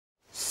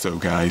So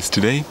guys,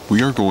 today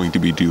we are going to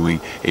be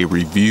doing a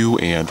review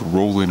and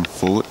roll-in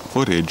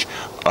footage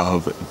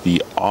of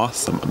the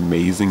awesome,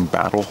 amazing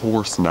Battle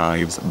Horse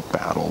Knives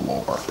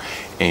Battlelore.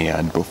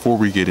 And before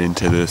we get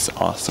into this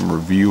awesome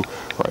review,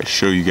 where I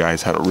show you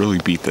guys how to really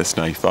beat this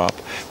knife up,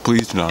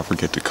 please do not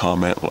forget to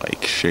comment,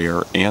 like,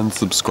 share, and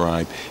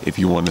subscribe if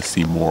you want to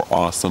see more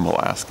awesome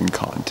Alaskan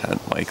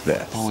content like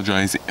this. I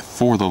apologize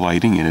for the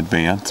lighting in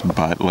advance,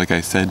 but like I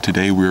said,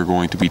 today we are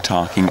going to be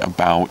talking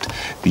about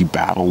the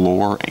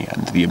Battlelore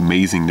and the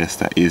amazingness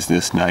that is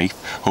this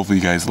knife. Hopefully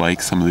you guys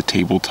like some of the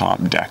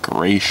tabletop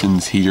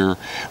decorations here,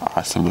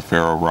 some of the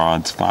ferro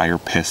rods, fire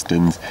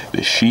pistons.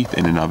 The sheath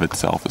in and of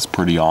itself is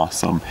pretty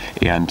awesome,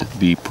 and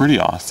the pretty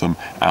awesome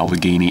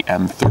Alyeska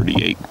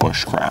M38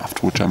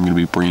 Bushcraft, which I'm going to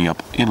be bringing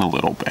up in a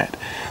little bit.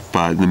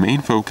 But the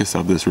main focus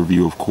of this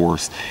review, of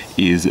course,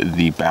 is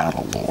the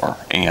Battlelore,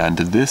 and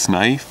this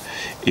knife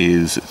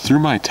is, through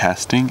my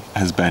testing,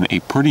 has been a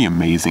pretty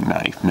amazing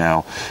knife.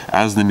 Now,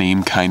 as the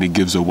name kind of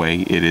gives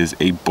away, it is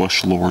a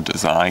Bushlore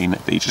design.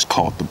 They just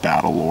call it the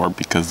Battlelore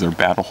because they're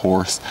battle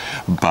horse,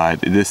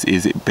 but this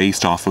is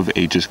based off of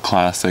a just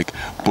classic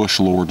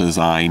Bushlore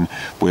design.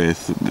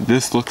 With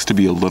this looks to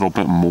be a little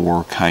bit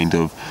more kind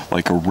of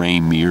like a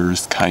Ray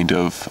Mears kind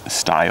of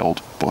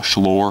styled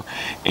Bushlore,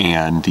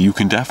 and you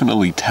can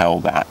definitely tell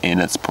that in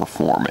its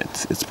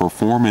performance. Its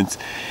performance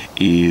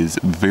is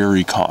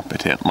very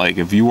competent. Like,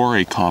 if you are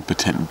a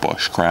competent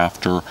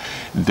bushcrafter,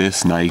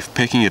 this knife,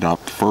 picking it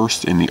up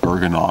first in the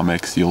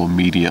ergonomics, you'll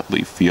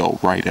immediately feel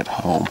right at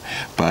home.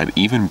 But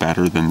even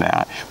better than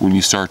that, when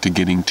you start to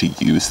getting to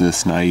use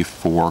this knife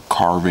for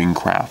carving,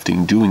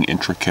 crafting, doing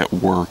intricate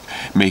work,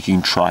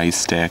 making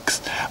tri-sticks,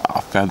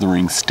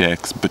 feathering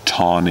sticks,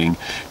 batoning,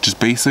 just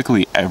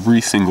basically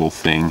every single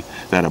thing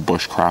that a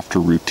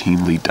bushcrafter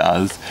routinely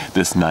does,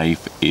 this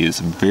knife is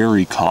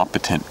very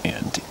competent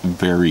and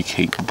very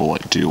capable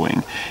at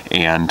doing.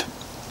 And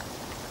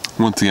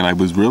once again, I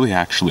was really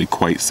actually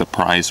quite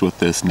surprised with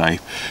this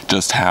knife,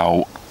 just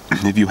how,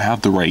 if you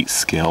have the right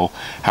skill,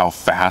 how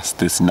fast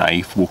this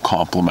knife will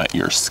complement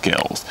your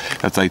skills.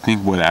 That's, I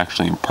think, what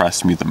actually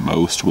impressed me the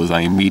most. Was I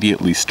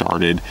immediately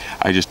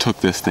I just took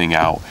this thing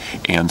out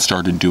and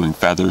started doing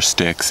feather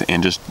sticks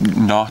and just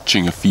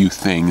notching a few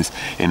things,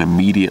 and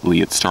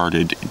immediately it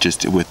started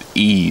just with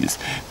ease.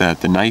 That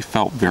the knife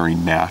felt very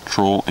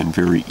natural and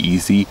very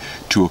easy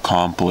to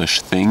accomplish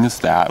things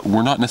that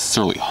were not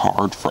necessarily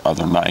hard for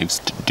other knives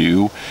to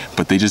do,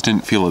 but they just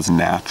didn't feel as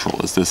natural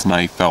as this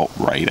knife felt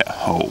right at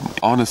home.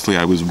 Honestly,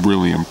 I was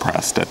really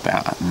impressed at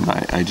that, and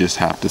I just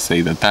have to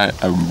say that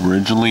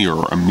originally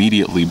or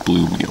immediately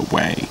blew me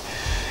away.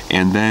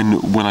 And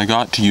then when I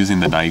got to using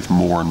the knife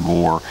more and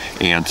more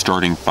and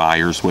starting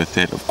fires with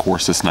it, of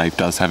course this knife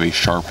does have a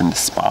sharpened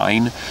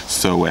spine,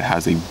 so it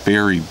has a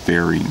very,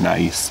 very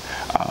nice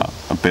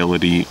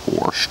ability,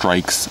 or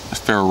strikes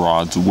ferro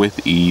rods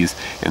with ease,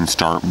 and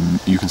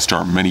you can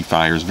start many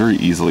fires very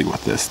easily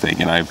with this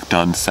thing. And I've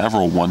done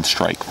several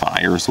one-strike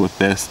fires with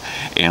this,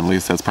 and at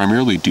least that's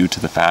primarily due to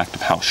the fact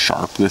of how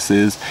sharp this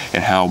is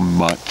and how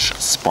much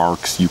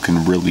sparks you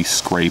can really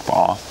scrape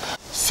off.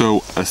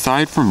 So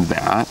aside from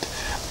that,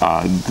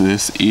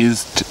 this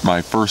is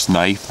my first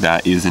knife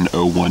that is an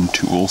 01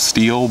 tool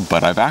steel,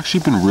 but I've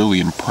actually been really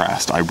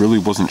impressed. I really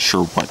wasn't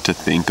sure what to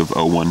think of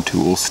 01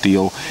 tool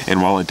steel,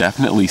 and while it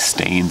definitely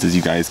stains, as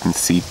you guys can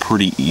see,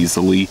 pretty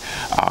easily,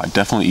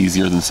 definitely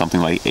easier than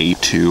something like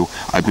A2,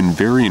 I've been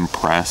very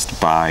impressed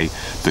by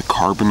the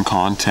carbon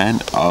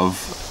content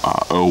of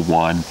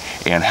 01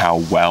 and how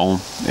well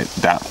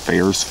that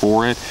fares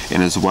for it,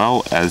 and as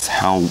well as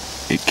how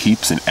it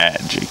keeps an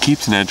edge. It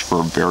keeps an edge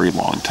for a very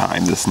long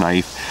time. This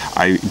knife,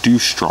 I do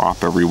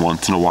strop every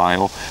once in a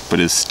while, but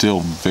is still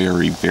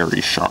very,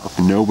 very sharp,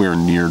 nowhere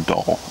near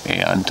dull,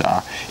 and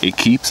it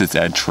keeps its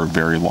edge for a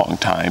very long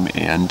time.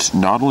 And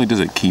not only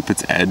does it keep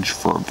its edge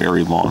for a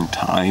very long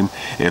time,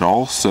 it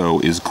also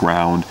is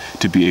ground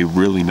to be a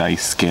really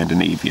nice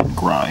Scandinavian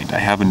grind. I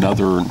have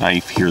another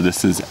knife here.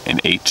 This is an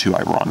A2,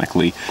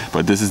 ironically,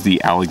 but this is the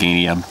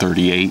Alyeska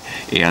M38,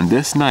 and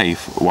this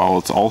knife, while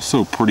it's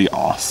also pretty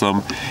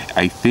awesome,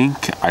 I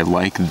think I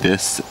like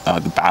this,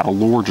 the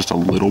Battlelore, just a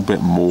little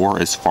bit more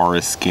as far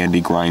as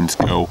Scandi grinds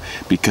go,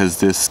 because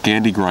this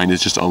Scandi grind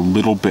is just a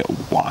little bit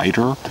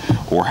wider,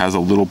 or has a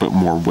little bit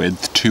more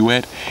width to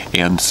it.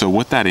 And so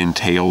what that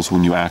entails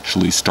when you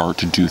actually start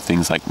to do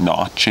things like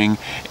notching,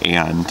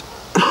 and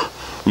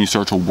when you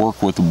start to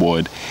work with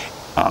wood,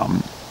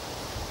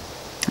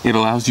 it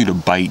allows you to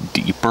bite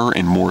deeper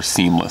and more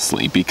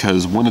seamlessly,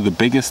 because one of the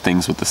biggest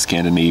things with the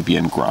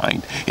Scandinavian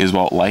grind is,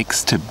 while it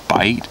likes to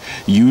bite,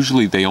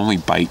 usually they only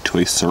bite to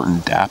a certain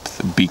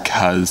depth,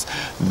 because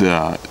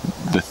the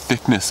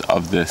thickness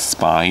of this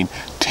spine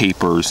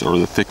tapers, or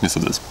the thickness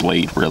of this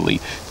blade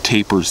really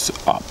tapers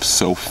up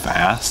so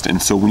fast.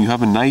 And so when you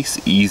have a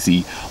nice,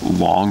 easy,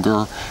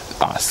 longer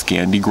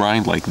Scandi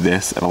grind like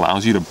this, it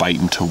allows you to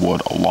bite into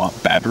wood a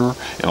lot better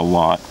and a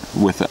lot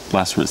with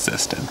less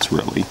resistance,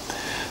 really.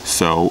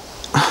 So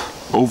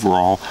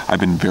overall, I've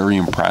been very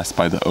impressed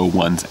by the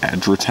 01's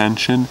edge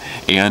retention,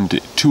 and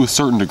to a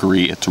certain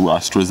degree, its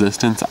rust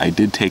resistance. I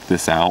did take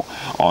this out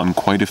on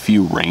quite a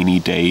few rainy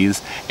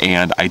days,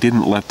 and I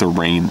didn't let the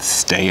rain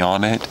stay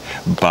on it,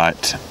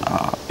 but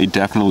it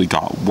definitely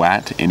got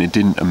wet, and it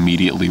didn't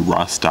immediately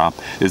rust up.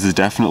 This is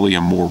definitely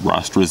a more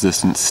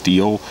rust-resistant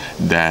steel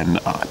than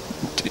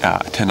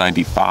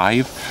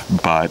 1095,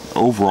 but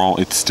overall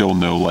it's still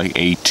no like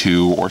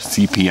A2 or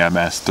CPM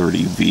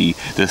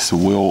S30V. This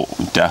will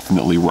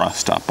definitely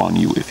rust up on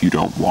you if you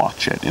don't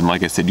watch it. And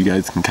like I said, you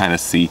guys can kind of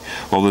see,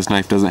 while this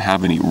knife doesn't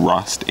have any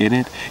rust in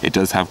it, it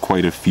does have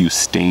quite a few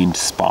stained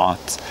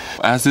spots.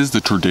 As is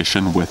the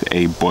tradition with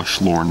a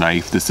Bushlore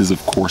knife, this is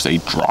of course a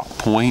drop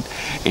point,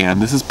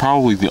 and this is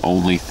probably the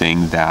only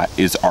thing that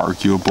is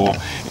arguable.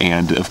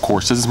 And of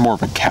course this is more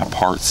of a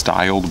Kephart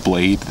styled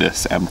blade,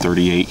 this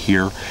M38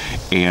 here,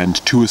 and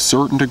to a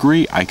certain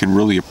degree I can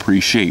really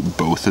appreciate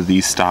both of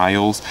these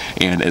styles,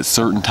 and at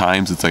certain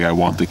times it's like I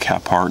want the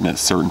Kephart, and at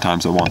certain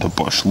times I want the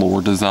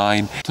Bushlore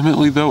design.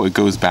 Ultimately though, it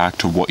goes back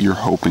to what you're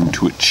hoping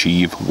to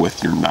achieve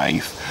with your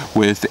knife.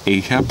 With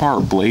a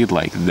Kephart blade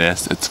like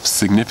this, it's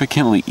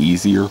significantly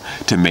easier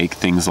to make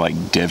things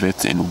like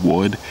divots in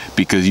wood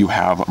because you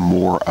have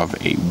more of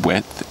a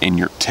width in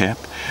your tip.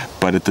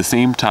 But at the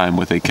same time,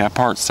 with a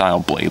Kephart style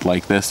blade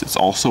like this, it's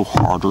also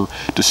harder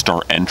to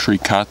start entry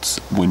cuts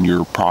when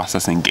you're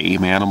processing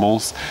game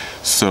animals.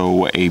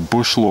 So a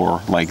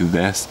Bushlore like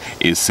this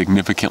is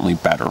significantly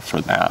better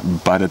for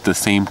that. But at the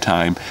same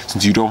time,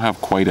 since you don't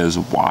have quite as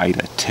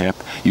wide a tip,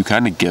 you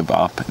kind of give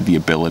up the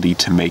ability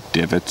to make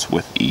divots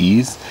with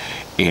ease.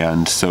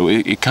 And so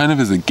it kind of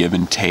is a give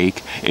and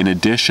take. In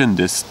addition,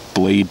 this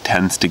blade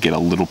tends to get a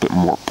little bit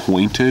more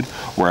pointed,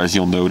 whereas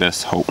you'll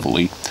notice,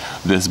 hopefully,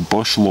 this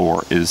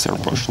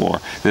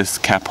this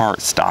Kephart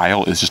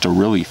style is just a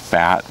really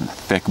fat and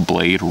thick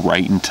blade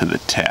right into the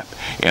tip.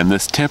 And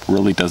this tip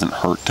really doesn't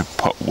hurt to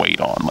put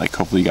weight on. Like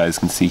hopefully you guys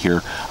can see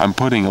here, I'm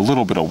putting a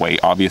little bit of weight.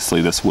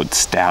 Obviously this would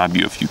stab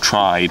you if you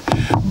tried,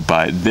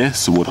 but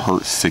this would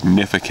hurt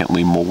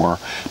significantly more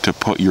to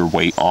put your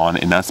weight on,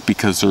 and that's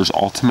because there's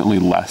ultimately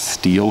less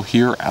steel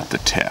here at the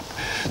tip.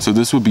 So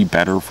this would be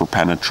better for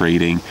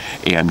penetrating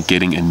and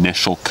getting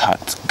initial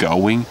cuts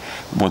going.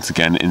 Once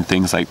again, in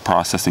things like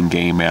processing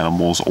game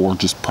animals or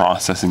just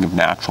processing of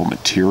natural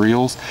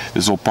materials,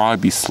 this will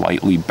probably be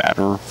slightly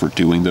better for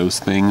doing those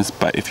things.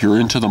 But if you're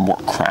into the more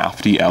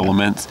crafty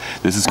elements,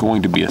 this is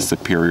going to be this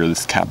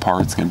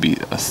Kephart is going to be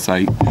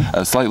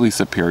a slightly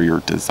superior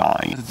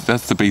design.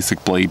 That's the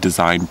basic blade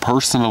design.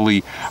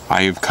 Personally,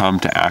 I have come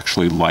to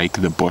actually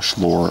like the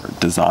Bushlore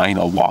design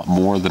a lot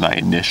more than I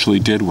initially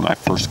did when I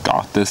first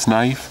got this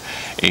knife.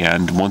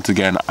 And once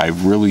again,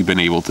 I've really been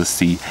able to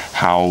see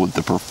how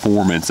the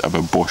performance of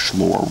a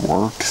Bushlore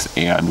works,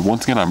 and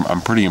once again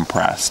I'm pretty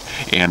impressed.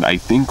 And I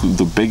think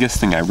the biggest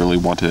thing I really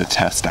wanted to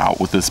test out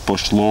with this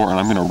Bushlore, and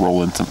I'm going to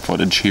roll in some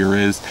footage here,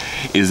 is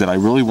that I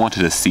really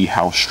wanted to see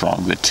how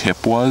strong the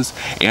tip was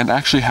and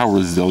actually how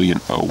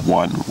resilient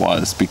 01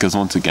 was, because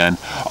once again,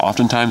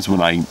 oftentimes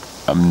when I'm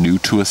new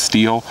to a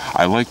steel,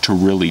 I like to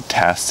really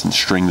test and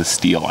string the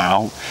steel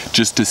out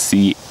just to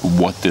see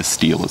what this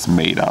steel is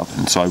made of.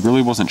 And so I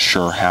really wasn't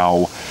sure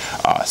how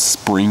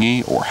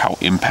springy or how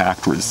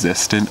impact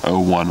resistant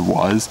 01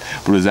 was,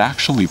 but it was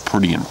actually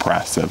pretty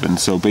impressive. And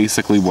so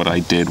basically what I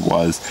did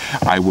was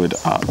I would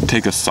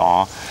take a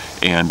saw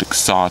and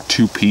saw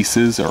two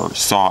pieces, or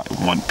saw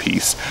one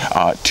piece,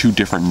 two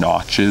different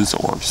notches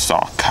or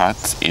saw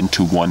cuts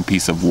into one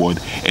piece of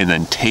wood, and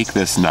then take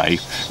this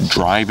knife,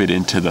 drive it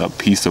into the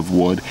piece of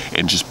wood,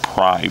 and just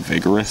pry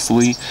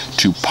vigorously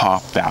to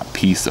pop that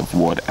piece of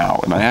wood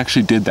out. And I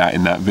actually did that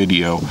in that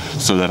video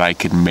so that I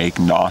could make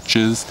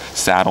notches,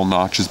 saddle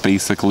notches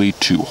basically,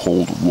 to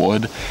hold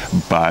wood,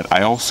 but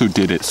I also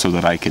did it so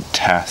that I could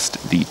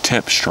test the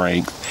tip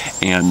strength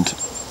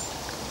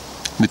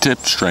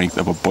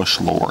of a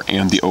Bushlore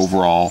and the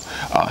overall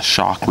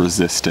shock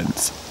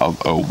resistance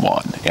of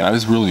 01. And I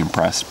was really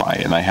impressed by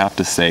it. And I have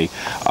to say,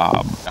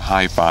 a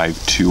high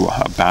five to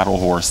Battle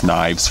Horse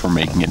Knives for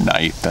making a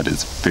knife that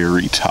is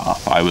very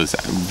tough. I was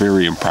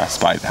very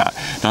impressed by that.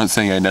 Not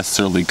saying I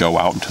necessarily go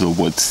out into the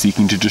woods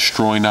seeking to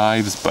destroy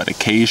knives, but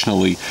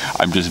occasionally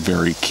I'm just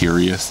very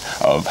curious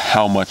of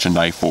how much a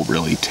knife will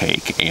really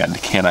take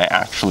and can I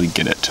actually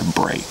get it to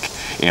break.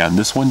 And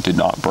this one did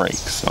not break,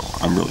 so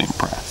I'm really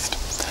impressed.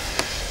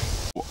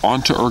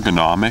 On to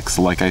ergonomics.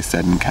 Like I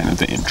said in kind of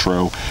the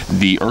intro,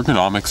 the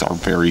ergonomics are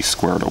very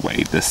squared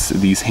away.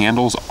 These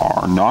handles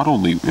are not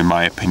only, in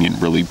my opinion,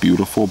 really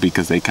beautiful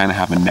because they kind of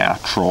have a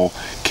natural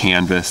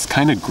canvas,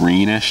 kind of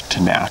greenish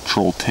to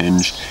natural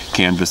tinged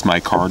canvas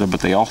micarta,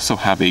 but they also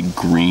have a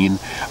green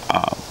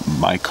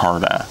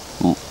micarta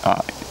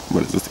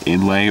what is this,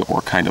 inlay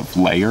or kind of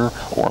layer,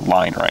 or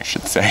liner I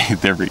should say.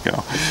 There we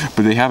go.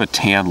 But they have a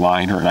tan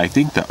liner, and I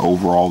think that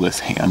overall this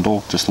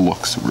handle just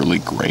looks really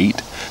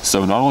great.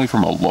 So not only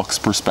from a looks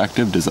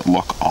perspective does it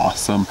look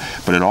awesome,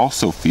 but it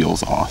also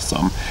feels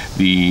awesome.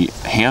 The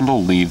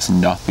handle leaves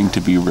nothing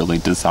to be really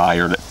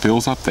desired. It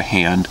fills up the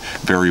hand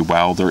very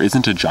well. There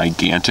isn't a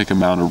gigantic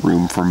amount of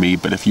room for me,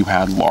 but if you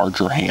had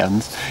larger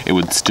hands, it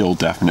would still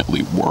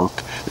definitely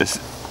work.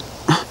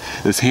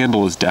 This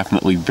handle is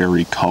definitely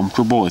very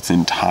comfortable. It's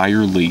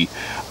entirely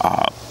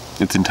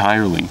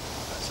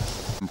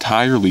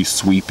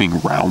sweeping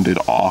rounded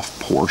off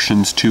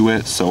portions to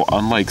it. So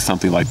unlike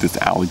something like this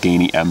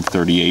Allegheny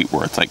M38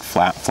 where it's like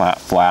flat, flat,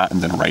 flat,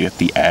 and then right at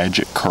the edge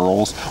it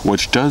curls,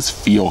 which does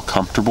feel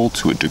comfortable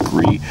to a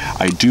degree,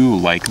 I do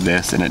like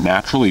this, and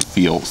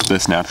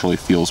this naturally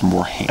feels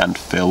more hand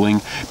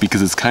filling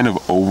because it's kind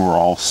of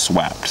overall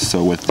swept.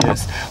 So with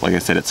this, like I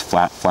said, it's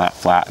flat, flat,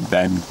 flat,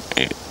 then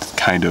it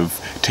kind of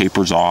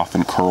tapers off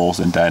and curls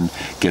and then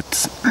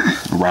gets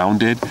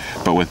rounded,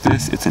 but with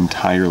this it's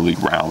entirely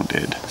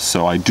rounded.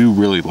 So I do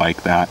really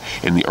like that,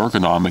 and the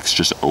ergonomics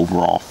just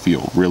overall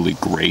feel really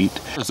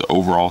great. As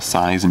overall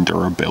size and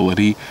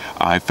durability,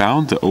 I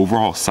found the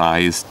overall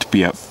size to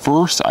be, at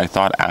first I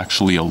thought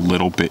actually a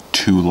little bit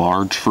too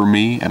large for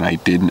me, and I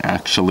didn't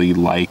actually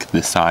like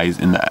the size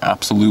in the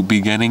absolute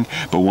beginning,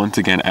 but once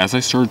again, as I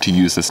started to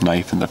use this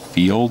knife in the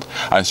field,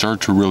 I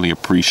started to really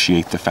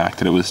appreciate the fact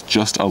that it was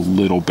just a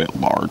little bit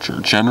larger.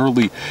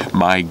 Generally,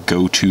 my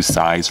go-to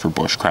size for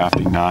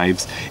bushcrafting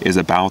knives is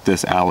about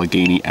this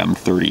Allegheny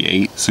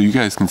M38. So you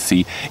guys can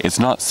see it's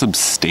not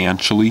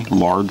substantially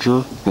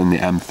larger than the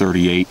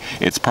M38.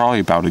 It's probably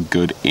about a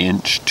good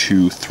inch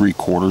to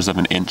 3/4 of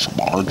an inch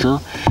larger,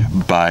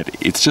 but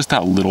it's just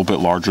that little bit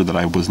larger that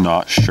I was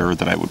not sure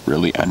that I would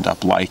really end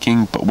up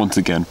liking. But once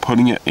again,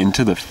 putting it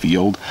into the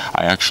field,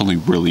 I actually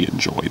really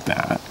enjoyed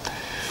that.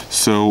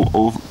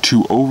 So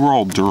to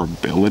overall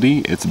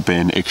durability, it's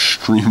been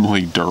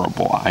extremely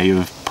durable. I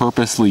have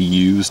purposely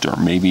used, or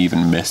maybe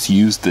even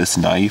misused, this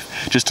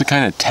knife just to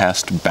kind of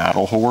test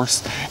Battle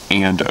Horse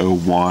and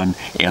 01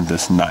 and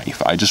this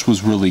knife. I just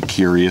was really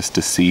curious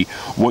to see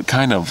what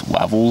kind of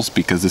levels,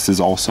 because this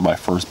is also my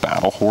first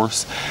Battle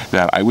Horse,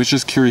 that I was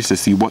just curious to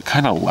see what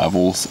kind of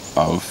levels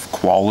of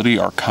quality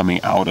are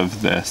coming out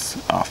of this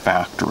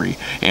factory.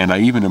 And I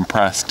even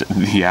impressed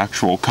the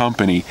actual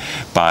company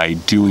by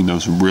doing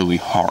those really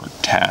hard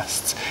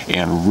tests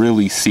and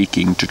really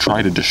seeking to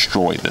try to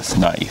destroy this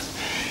knife.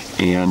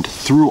 And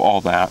through all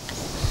that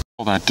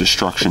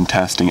destruction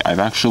testing, I've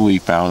actually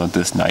found that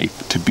this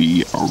knife to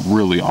be a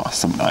really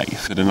awesome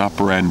knife. At an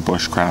upper end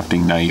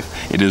bushcrafting knife,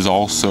 it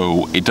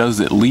does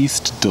at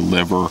least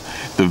deliver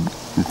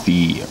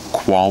the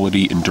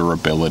quality and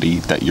durability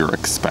that you're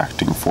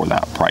expecting for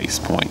that price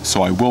point.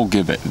 So I will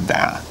give it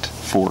that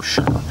for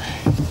sure.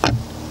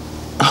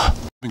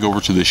 Go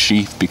over to the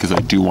sheath because I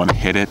do want to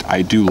hit it.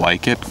 I do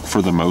like it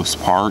for the most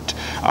part.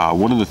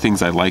 One of the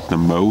things I like the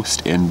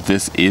most, and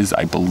this is,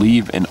 I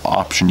believe, an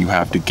option you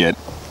have to get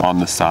on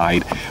the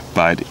side,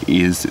 but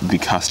is the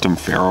custom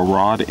ferro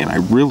rod, and I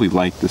really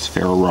like this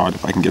ferro rod.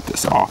 If I can get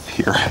this off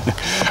here,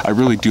 I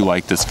really do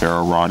like this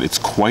ferro rod. It's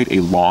quite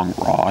a long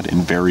rod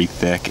and very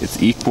thick.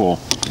 It's equal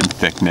in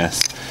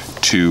thickness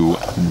to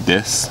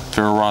this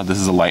ferro rod. This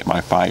is a Light My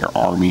Fire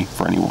Army,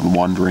 for anyone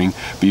wondering,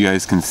 but you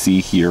guys can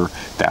see here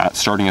that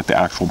starting at the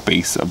actual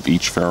base of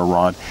each ferro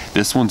rod,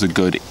 this one's a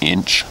good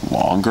inch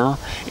longer,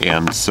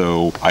 and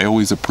so I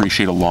always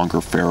appreciate a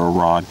longer ferro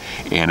rod,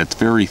 and it's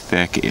very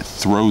thick. It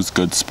throws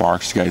good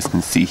sparks. You guys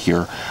can see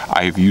here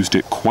I've used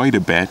it quite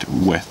a bit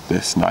with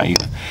this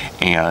knife,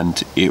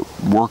 and it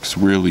works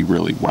really,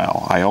 really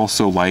well. I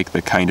also like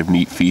the kind of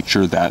neat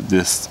feature that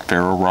this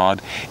ferro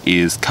rod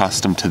is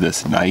custom to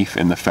this knife,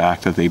 and the fact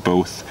that they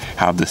both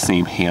have the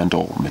same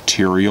handle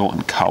material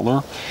and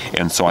color,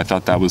 and so I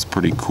thought that was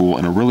pretty cool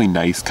and a really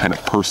nice kind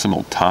of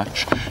personal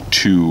touch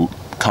to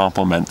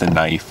complement the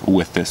knife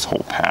with this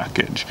whole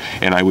package.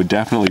 And I would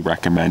definitely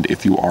recommend,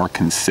 if you are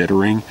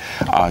considering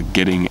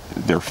getting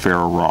their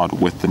ferro rod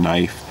with the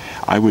knife,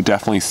 I would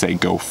definitely say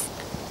go for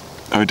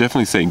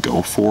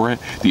it.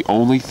 The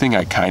only thing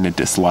I kind of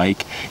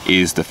dislike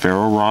is the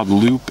ferro rod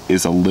loop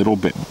is a little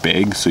bit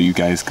big, so you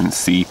guys can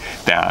see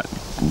that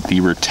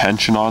the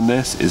retention on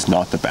this is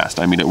not the best.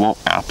 I mean, it won't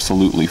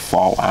absolutely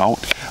fall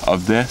out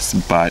of this,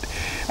 but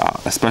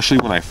especially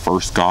when I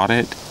first got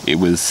it, it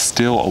was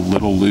still a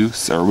little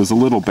loose, or it was a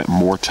little bit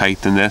more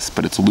tight than this,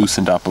 but it's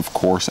loosened up, of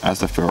course, as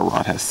the ferro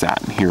rod has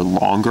sat in here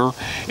longer.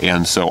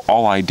 And so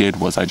all I did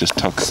was I just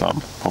took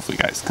some, hopefully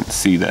you guys can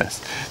see this,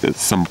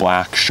 it's some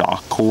black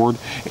shock cord,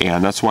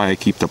 and that's why I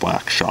keep the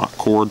black shock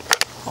cord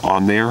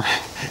on there.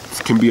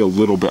 It can be a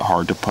little bit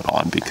hard to put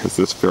on because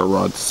this ferro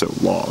rod's so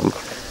long.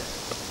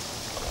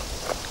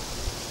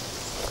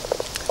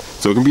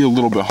 So it can be a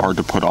little bit hard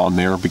to put on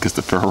there because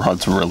the ferro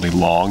rod's really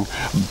long,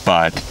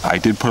 but I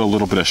did put a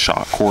little bit of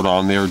shot cord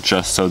on there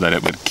just so that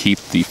it would keep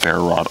the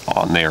ferro rod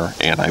on there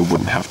and I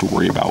wouldn't have to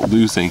worry about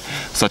losing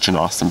such an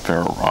awesome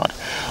ferro rod.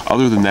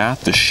 Other than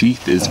that, the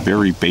sheath is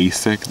very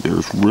basic.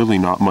 There's really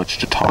not much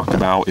to talk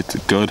about. It's a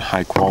good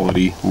high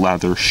quality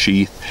leather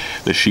sheath.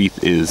 The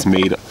sheath is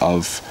made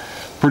of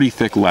pretty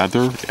thick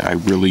leather. I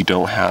really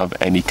don't have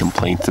any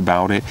complaints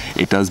about it.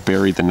 It does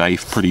bury the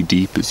knife pretty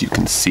deep, as you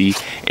can see,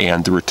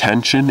 and the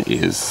retention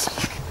is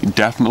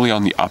definitely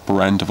on the upper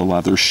end of a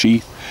leather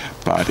sheath,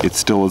 but it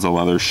still is a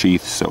leather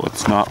sheath, so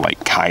it's not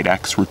like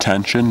Kydex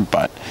retention,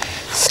 but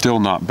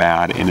still not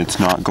bad, and it's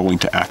not going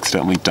to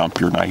accidentally dump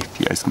your knife.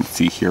 You guys can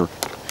see here,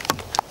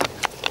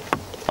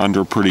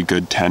 under pretty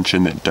good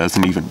tension that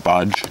doesn't even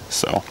budge.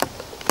 So,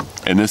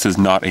 and this is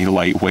not a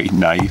lightweight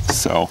knife,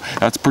 so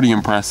that's pretty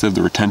impressive.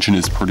 The retention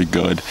is pretty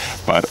good,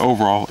 but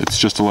overall it's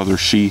just a leather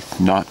sheath.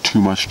 Not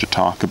too much to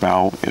talk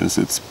about, as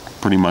it's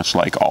pretty much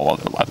like all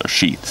other leather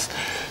sheaths.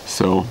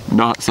 So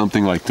not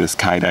something like this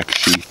Kydex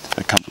sheath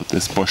that comes with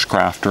this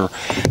Bushcrafter,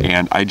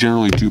 and I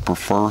generally do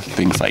prefer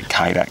things like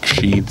Kydex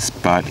sheaths,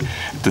 but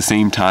at the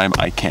same time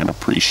I can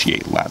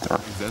appreciate leather.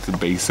 That's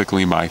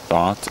basically my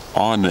thoughts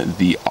on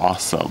the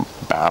awesome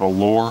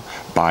Battlelore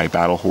by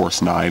Battle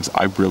Horse Knives.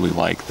 I really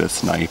like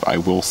this knife. I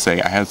will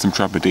say I had some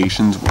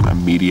trepidations when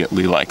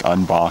immediately like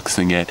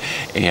unboxing it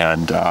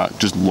and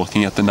just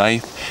looking at the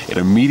knife. It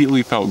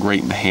immediately felt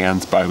great in the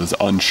hands, but I was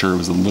unsure. It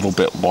was a little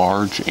bit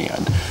large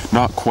and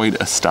not quite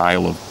a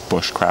style of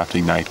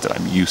bushcrafting knife that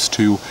I'm used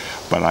to,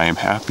 but I am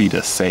happy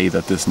to say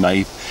that this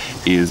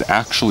knife is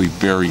actually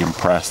very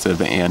impressive.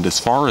 And as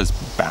far as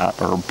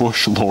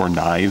Bushlore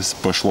knives,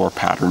 Bushlore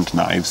patterned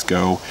knives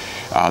go,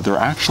 they're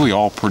actually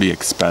all pretty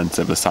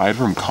expensive. Aside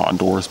from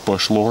Condor's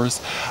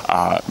Bushlores,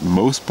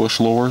 most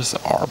Bushlores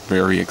are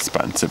very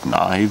expensive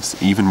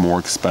knives, even more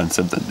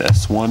expensive than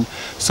this one.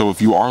 So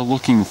if you are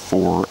looking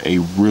for a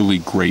really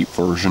great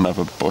version of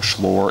a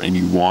Bushlore and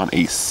you want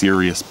a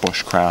serious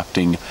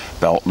bushcrafting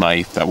belt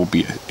knife that will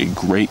be a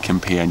great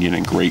companion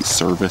and great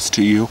service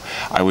to you,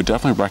 I would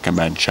definitely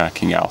recommend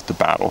checking out the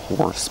Battle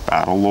Horse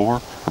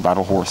Battlelore, or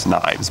Battle Horse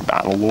Knives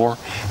Battlelore,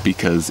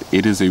 because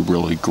it is a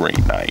really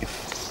great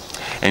knife.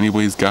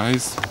 Anyways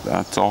guys,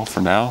 that's all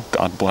for now.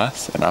 God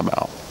bless, and I'm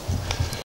out.